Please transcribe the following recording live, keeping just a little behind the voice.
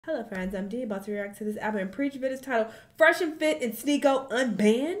Hello friends, I'm Dee, about to react to this album and preach videos titled Fresh and Fit and Sneako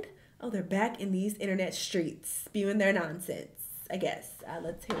Unbanned. Oh, they're back in these internet streets, spewing their nonsense, I guess.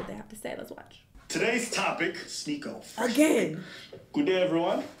 Let's hear what they have to say. Let's watch. Today's topic, Sneako. Again. Good day,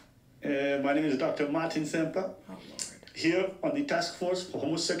 everyone. My name is Dr. Martin Semper. Oh, Lord. Here on the Task Force for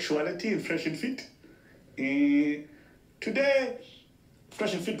Homosexuality and Fresh and Fit. Today,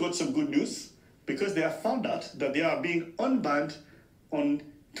 Fresh and Fit got some good news because they have found out that they are being unbanned on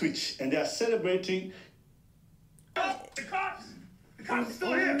Twitch and they are celebrating. Oh, the cops! The cops are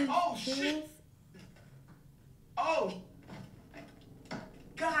still here! Oh, shit! Oh!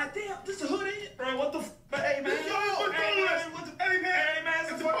 God damn, this is a hood, ain't it? Bro, what the f? Hey, man. Yo, hey, man, what the? Hey, man,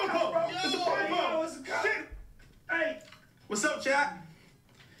 it's a pop-up, bro. It's a pop-up. It's a cop. Hey, what's up, chat?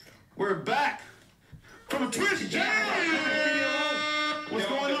 We're back from Twitch Jam. What's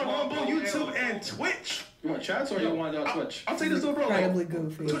going on, Rumble, YouTube, and Twitch? You want chats or you want it on Twitch? I'll take this little bro. Incredibly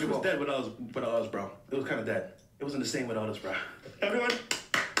goofy. Twitch was dead without us, bro. It was kind of dead. It wasn't the same without us, bro. Everyone,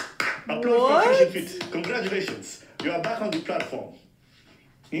 applaud for Fresh and Fit. Congratulations. You are back on the platform.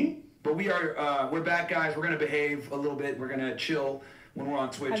 But we're back, guys. We're gonna behave a little bit. We're gonna chill when we're on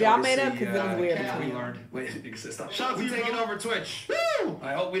Twitch. Have y'all made up? Because it was weird. We learned. Wait, stop. Shout out to you, taking bro. over Twitch. Woo!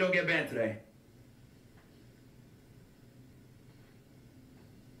 I hope we don't get banned today.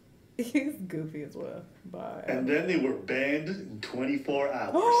 He's goofy as well. Bye. And then they were banned in 24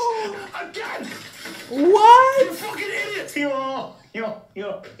 hours. Again! What? You fucking idiots! Yo.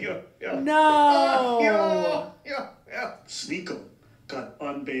 No. Sneako got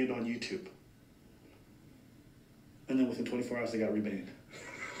unbanned on YouTube. And then within 24 hours, they got rebanned.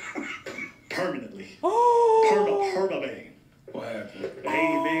 Permanently. Oh. Perma-ban. What happened?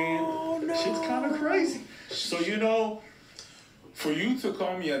 Hey, man. No. Shit's kind of crazy. So, you know... For you to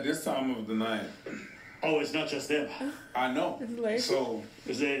call me at this time of the night, Oh, it's not just them. I know. It's late. So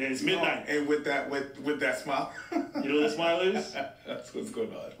It's midnight. and with that smile, You know what that smile is? that's what's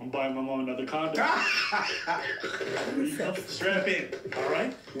going on. I'm buying my mom another condo. Strap in, all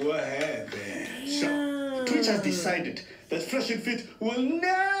right? What happened? So, Twitch has decided that Fresh and Fit will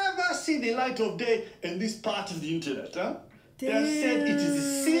never see the light of day in this part of the internet, huh? They have said it is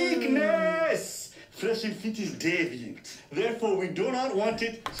a sickness. Fresh and Fit is deviant. Therefore, we do not want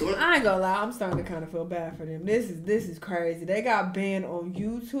it. So I ain't gonna lie, I'm starting to kind of feel bad for them. This is crazy. They got banned on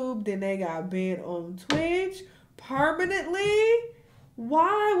YouTube, then they got banned on Twitch permanently.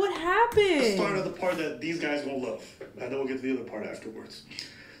 Why? What happened? let's start at the part that these guys gonna love, and then we'll get to the other part afterwards.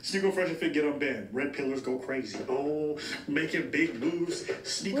 Sneako, Fresh and Fit get unbanned. Red pillars go crazy. Oh, making big moves.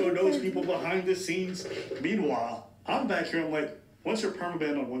 Sneako knows people behind the scenes. Meanwhile, I'm back here. I'm like, once you're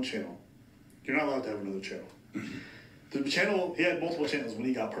permabanned on one channel, you're not allowed to have another channel. The channel, he had multiple channels when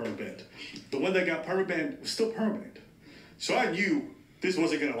he got permabanned. The one that got permabanned was still permanent. So I knew this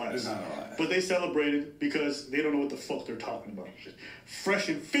wasn't gonna last. It's not gonna last. But they celebrated because they don't know what the fuck they're talking about. Fresh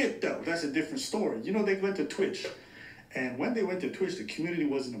and Fit, though, that's a different story. You know, they went to Twitch. And when they went to Twitch, the community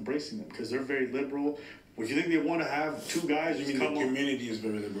wasn't embracing them because they're very liberal. If you think they want to have two guys You who mean come the community is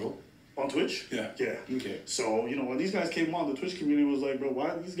very liberal? on Twitch? Yeah. Yeah. Okay. So, you know, when these guys came on, the Twitch community was like, bro, why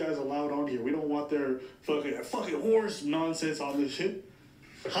are these guys allowed on here? We don't want their fucking horse nonsense on this shit.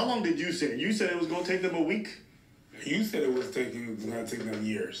 How long did you say? You said it was going to take them a week? You said it was going to take them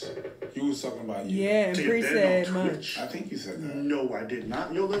years. You was talking about years. Yeah, and To Bree get banned said on months. Twitch? I think you said that. No, I did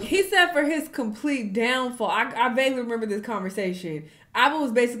not. Yo, let's... He said for his complete downfall. I vaguely remember this conversation. Abba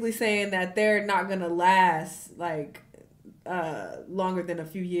was basically saying that they're not gonna last like longer than a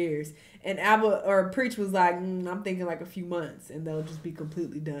few years, and Abba or Preach was like, I'm thinking like a few months, and they'll just be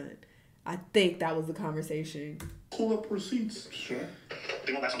completely done. I think that was the conversation. pull up receipts. Sure.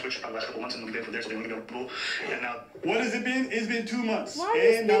 They went back on Twitch for the last couple months and they've been there, so they want to get approval. And now, what has it been? It's been 2 months. Why are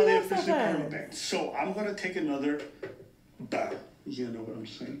you And now speeding they up so officially fast? permabanned. So I'm gonna take another bow. You know what I'm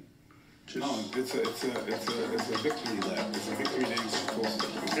saying? Just No, it's a victory lap. It's a victory that you're supposed to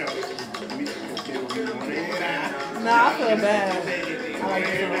do. yeah. Nah, I feel bad. I like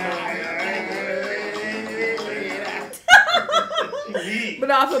this one. But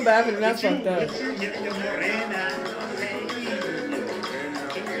no, I feel bad for them. That's fucked up.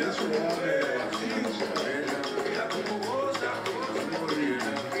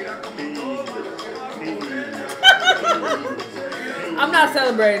 I'm not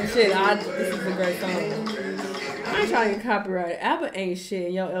celebrating shit. This is a great song. I ain't trying to get copyrighted. Abba ain't shit,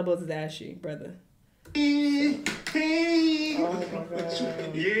 and your elbows is ashy, brother. Oh my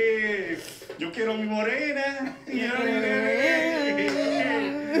God. Yeah, yo quiero mi morena.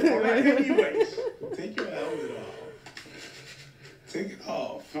 Alright, anyways. Take your helmet off. Take it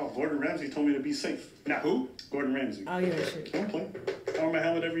off. No, Gordon Ramsay told me to be safe. Now, Who? Gordon Ramsay. Oh, yeah, shit. I don't play. I wear my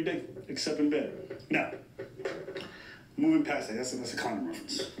helmet every day, except in bed. Now, moving past that, that's a condom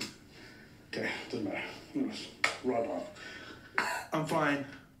reference. Okay, doesn't matter. Rob off. I'm fine.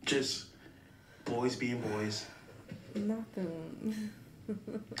 Just boys being boys. Nothing.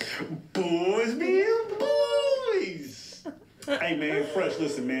 Boys being boys. Hey, man, Fresh,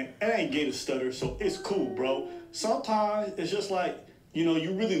 listen, man. It ain't gay to stutter, so it's cool, bro. Sometimes it's just like, you know,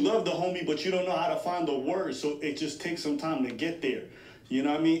 you really love the homie, but you don't know how to find the words, so it just takes some time to get there. You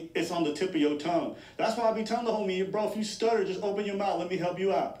know what I mean? It's on the tip of your tongue. That's why I be telling the homie, bro, if you stutter, just open your mouth. Let me help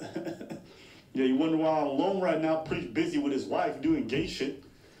you out. Yeah, you wonder why I'm alone right now, pretty busy with his wife doing gay shit.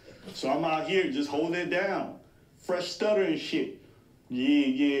 So I'm out here just holding it down. Fresh stutter and shit.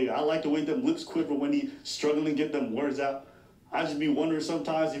 Yeah. I like the way them lips quiver when he struggling to get them words out. I just be wondering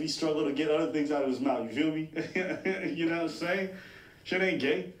sometimes if he struggle to get other things out of his mouth. You feel me? You know what I'm saying? Shit ain't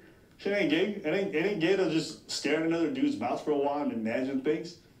gay. It ain't gay to just stare at another dude's mouth for a while and imagine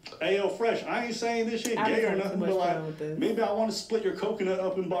things. Hey, yo, Fresh, I ain't saying this shit gay or nothing, but like, maybe I want to split your coconut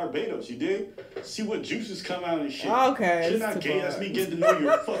up in Barbados, you dig? See what juices come out and shit. Okay. Shit not gay, that's me getting to know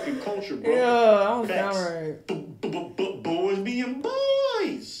your fucking culture, bro. Yeah, I don't sound right. Boys being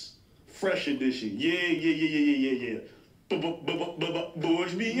boys. Fresh edition. Yeah.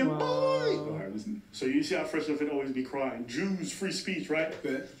 Boys being boys. All right, listen. So you see how Fresh Stuff always be crying. Jews, free speech, right?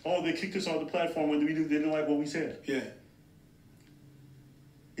 Yeah. Oh, they kicked us off the platform when they didn't like what we said. Yeah.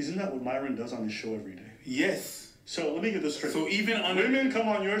 Isn't that what Myron does on his show every day? Yes. So let me get this straight. So even on women come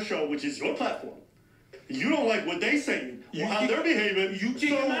on your show, which is your platform. You don't like what they saying or how they're behaving. You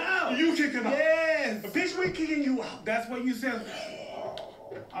kick them out. You kick them out. Yes. Bitch, we kicking you out. That's what you said.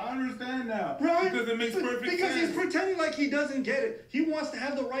 I understand now. Right? Because it makes perfect sense. Because he's pretending like he doesn't get it. He wants to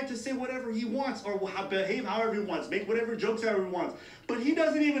have the right to say whatever he wants or behave however he wants, make whatever jokes however he wants. But he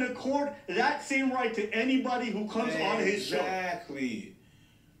doesn't even accord that same right to anybody who comes on his show. Exactly.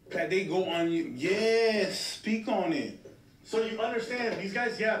 That they go on you. Yes, speak on it. So you understand, these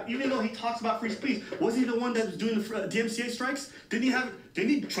guys, yeah, even though he talks about free speech, was he the one that was doing the DMCA strikes? Didn't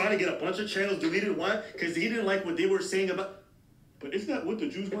he try to get a bunch of channels deleted? Why? Because he didn't like what they were saying about... But isn't that what the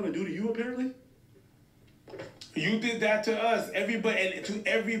Jews want to do to you, apparently? You did that to us. Everybody, and to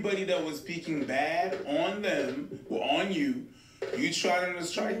everybody that was speaking bad on them or on you, you tried to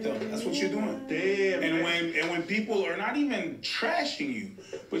strike them. That's what you're doing. Damn. And when people are not even trashing you,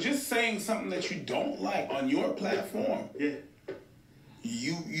 but just saying something that you don't like on your platform, yeah,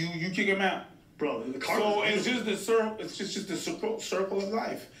 you kick them out. Bro, so it's just the circle. It's just the circle of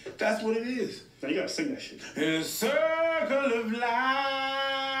life. That's what it is. Now you gotta sing that shit. The circle of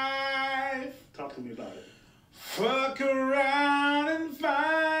life. Talk to me about it. Fuck around and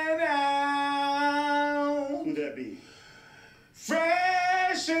find out. Who'd that be?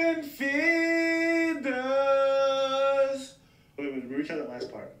 Fresh and feed us. Wait, reach out that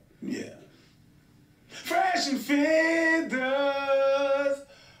last part. Yeah. Fresh and feed us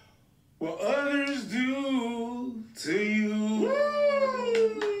what others do to you.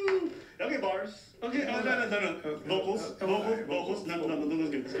 Woo! Okay, bars. Okay, no. Vocals. No, that's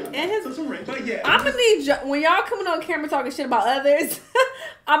good. And his, so some range. But yeah, I'm gonna need y'all, when y'all coming on camera talking shit about others,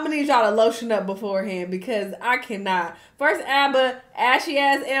 I'm gonna need y'all to lotion up beforehand because I cannot. First ABBA, ashy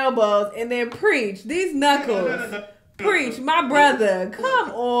ass elbows, and then Preach. These knuckles. No. Preach, my brother.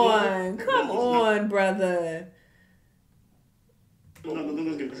 Come on, brother. No,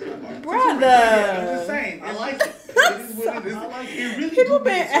 that's good. Brother. I'm just saying. I like it. It is what it is. I like it. It really People do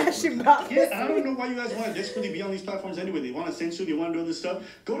been make sense. asking about Yeah, this. I don't know why you guys want to desperately be on these platforms anyway. They want to censor, they want to do all this stuff.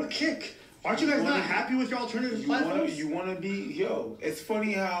 Go to Kick. Aren't you guys not happy with your alternative platforms? You want to be, yo. It's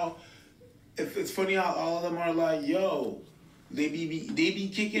funny how all of them are like, yo. They be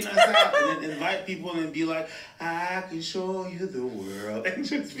kicking us out and then invite people and be like, I can show you the world. And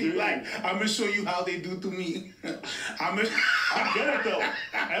just be like, I'm going to show you how they do to me. I get it though.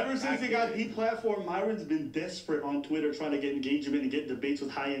 Ever since they got deplatformed, Myron's been desperate on Twitter trying to get engagement and get debates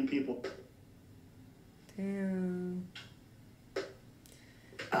with high-end people. Damn.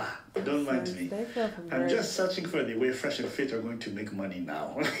 Don't mind me. I'm just searching for the way Fresh and Fit are going to make money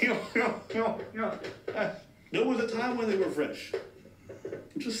now. There was a time when they were fresh.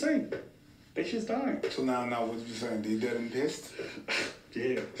 I'm just saying. They just dying. So now what you saying? They dead and pissed?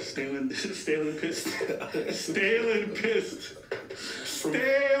 Yeah, stale and pissed. Stale and pissed.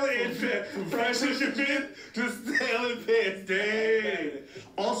 Fresh and Fit, just stale and pissed. Dang.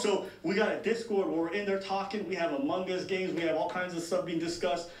 Also, we got a Discord where we're in there talking. We have Among Us games. We have all kinds of stuff being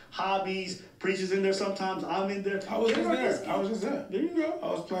discussed. Hobbies. Preacher's in there sometimes. I'm in there. I was just there. There you go. I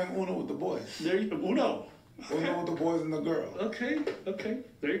was playing Uno with the boys. There you go. Uno. We'll know the boys and the girls. Okay.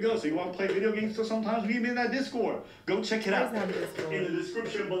 There you go. So you want to play video games? So sometimes we in that Discord. Go check it out in the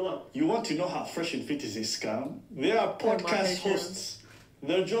description below. You want to know how Fresh and Fit is a scam? They are podcast hosts.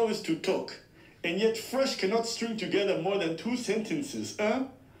 Their job is to talk, and yet Fresh cannot string together more than 2 sentences.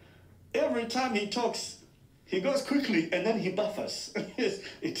 Every time he talks, he goes quickly and then he buffers. Yes,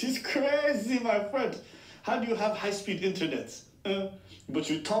 it is crazy, my friend. How do you have high-speed internet? But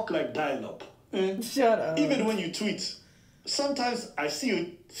you talk like dial-up. Shut up. Even when you tweet, sometimes I see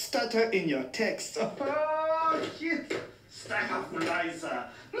you stutter in your text. Oh, shit. Stack up Liza.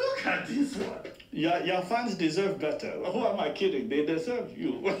 Look at this one. Your fans deserve better. Who am I kidding? They deserve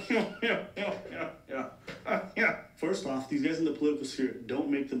you. Yeah. First off, these guys in the political sphere don't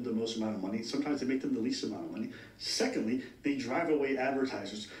make them the most amount of money. Sometimes they make them the least amount of money. Secondly, they drive away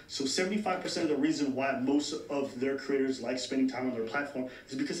advertisers. So 75% of the reason why most of their creators like spending time on their platform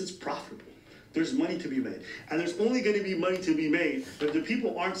is because it's profitable. There's money to be made. And there's only going to be money to be made if the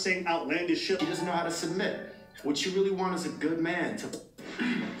people aren't saying outlandish shit. He doesn't know how to submit. What you really want is a good man to...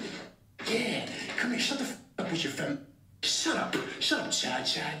 Yeah, come here, shut the up with your fem... Shut up, Chad.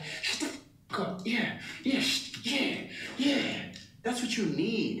 Shut the up. Yeah. That's what you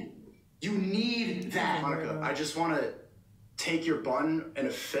need. You need that. Monica, I just want to take your bun in a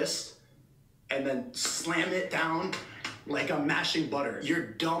fist and then slam it down like I'm mashing butter. Your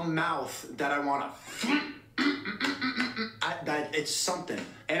dumb mouth that I want to... That it's something.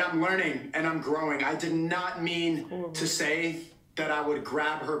 And I'm learning and I'm growing. I did not mean to say that I would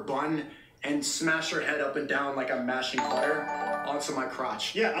grab her bun and smash her head up and down like I'm mashing butter onto my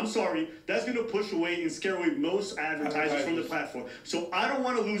crotch. Yeah, I'm sorry. That's going to push away and scare away most advertisers from the platform. So I don't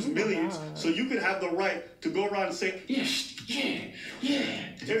want to lose millions, so you can have the right to go around and say, Yeah.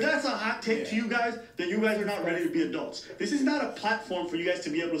 If that's a hot take to you guys, then you guys are not ready to be adults. This is not a platform for you guys to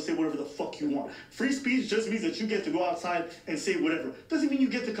be able to say whatever the fuck you want. Free speech just means that you get to go outside and say whatever. Doesn't mean you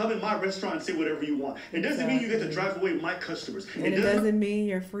get to come in my restaurant and say whatever you want. It doesn't mean you get to drive away my customers. And it doesn't mean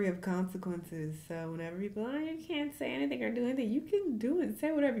you're free of consequences. So whenever people, you can't say anything or do anything, you can do and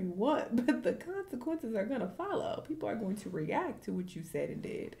say whatever you want, but the consequences are going to follow. People are going to react to what you said and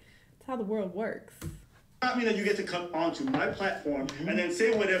did. That's how the world works. Not mean that you get to come onto my platform and then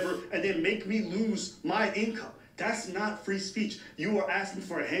say whatever and then make me lose my income. That's not free speech. You are asking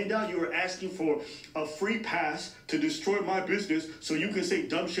for a handout. You are asking for a free pass to destroy my business so you can say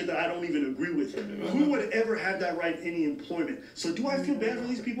dumb shit that I don't even agree with. Who would ever have that right in any employment? So do I feel bad for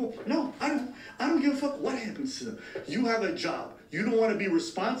these people? No, I don't. I don't give a fuck what happens to them. You have a job. You don't want to be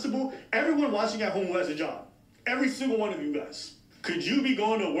responsible. Everyone watching at home who has a job. Every single one of you guys. Could you be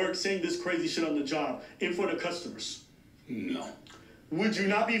going to work saying this crazy shit on the job in front of customers? No. Would you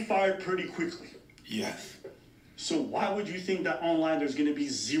not be fired pretty quickly? Yes. So why would you think that online there's going to be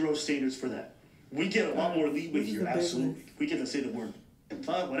zero standards for that? We get a lot more leeway here, absolutely. We get to say the word,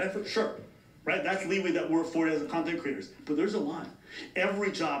 whatever, sure. Right? That's leeway that we're afforded as content creators. But there's a line.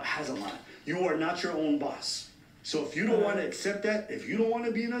 Every job has a line. You are not your own boss. So if you don't want to accept that, if you don't want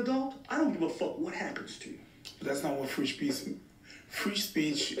to be an adult, I don't give a fuck what happens to you. But that's not what free speech is. Free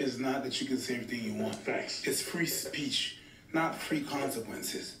speech is not that you can say everything you want. Facts. It's free speech, not free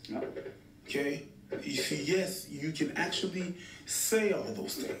consequences. No. Okay? You see, yes, you can actually say all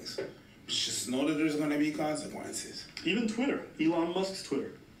those things. Just know that there's going to be consequences. Even Twitter, Elon Musk's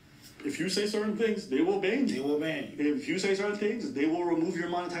Twitter. If you say certain things, they will ban you. They will ban you. If you say certain things, they will remove your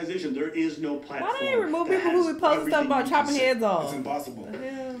monetization. There is no platform. Why do they remove people who would post stuff about chopping heads off? It's impossible.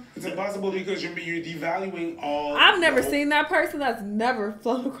 Yeah. It's impossible because you're devaluing all... I've never seen that person. That's never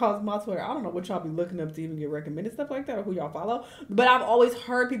flown across my Twitter. I don't know what y'all be looking up to even get recommended stuff like that or who y'all follow. But I've always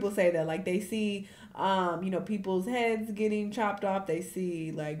heard people say that. Like, they see, people's heads getting chopped off. They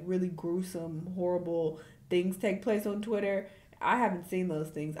see, like, really gruesome, horrible things take place on Twitter. I haven't seen those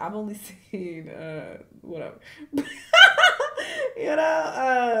things. I've only seen, whatever.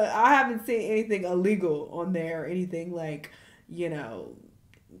 I haven't seen anything illegal on there or anything like,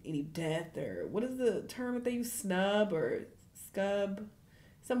 any death or what is the term that they use? Snub or scub?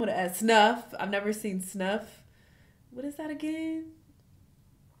 Someone as snuff. I've never seen snuff. What is that again?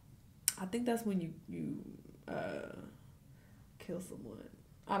 I think that's when you kill someone.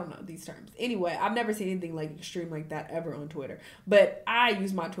 I don't know these terms. Anyway, I've never seen anything like extreme like that ever on Twitter. But I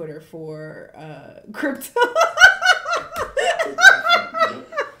use my Twitter for crypto.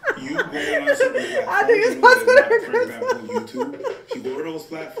 You go on certain platforms. I think it's my Twitter for example, YouTube. If you go to those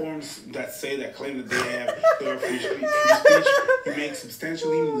platforms that claim that they have their free speech, you make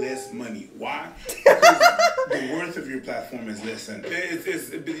substantially less money. Why? Because the worth of your platform is less, and it's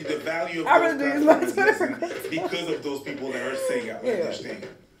the value of those platforms is less because of those people that are saying outlandish things.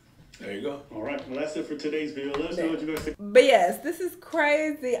 There you go. All right. Well, that's it for today's video. Let us know what you guys think. But yes, this is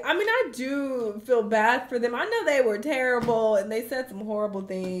crazy. I mean, I do feel bad for them. I know they were terrible and they said some horrible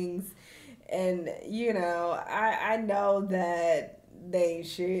things. And, you know, I know that they ain't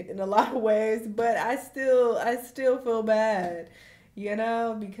shit in a lot of ways, but I still feel bad, you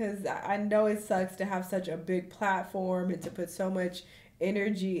know, because I know it sucks to have such a big platform and to put so much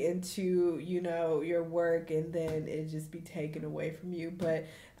energy into, you know, your work and then it just be taken away from you. But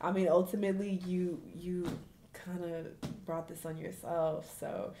I mean, ultimately you kind of brought this on yourself,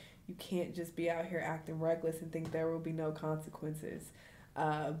 so you can't just be out here acting reckless and think there will be no consequences.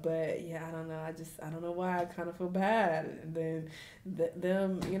 But yeah, I don't know. I don't know why I kind of feel bad. And then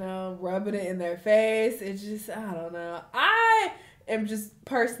them, you know, rubbing it in their face. It's just, I don't know. I am just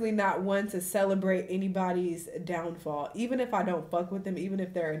personally not one to celebrate anybody's downfall. Even if I don't fuck with them, even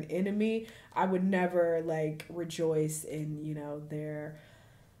if they're an enemy, I would never like rejoice in, you know, their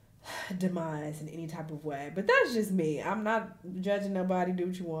demise in any type of way. But that's just me. I'm not judging nobody. Do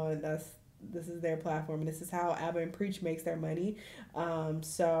what you want. This is their platform, and this is how Abba and Preach makes their money.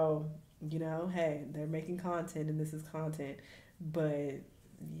 So, you know, hey, they're making content, and this is content. But,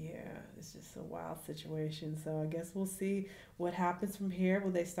 yeah, it's just a wild situation. So I guess we'll see what happens from here.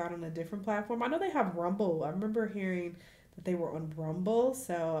 Will they start on a different platform? I know they have Rumble. I remember hearing that they were on Rumble,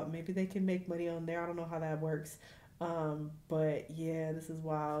 so maybe they can make money on there. I don't know how that works. But, yeah, this is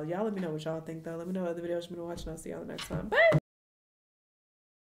wild. Y'all let me know what y'all think, though. Let me know what other videos you want to watch, and I'll see y'all the next time. Bye!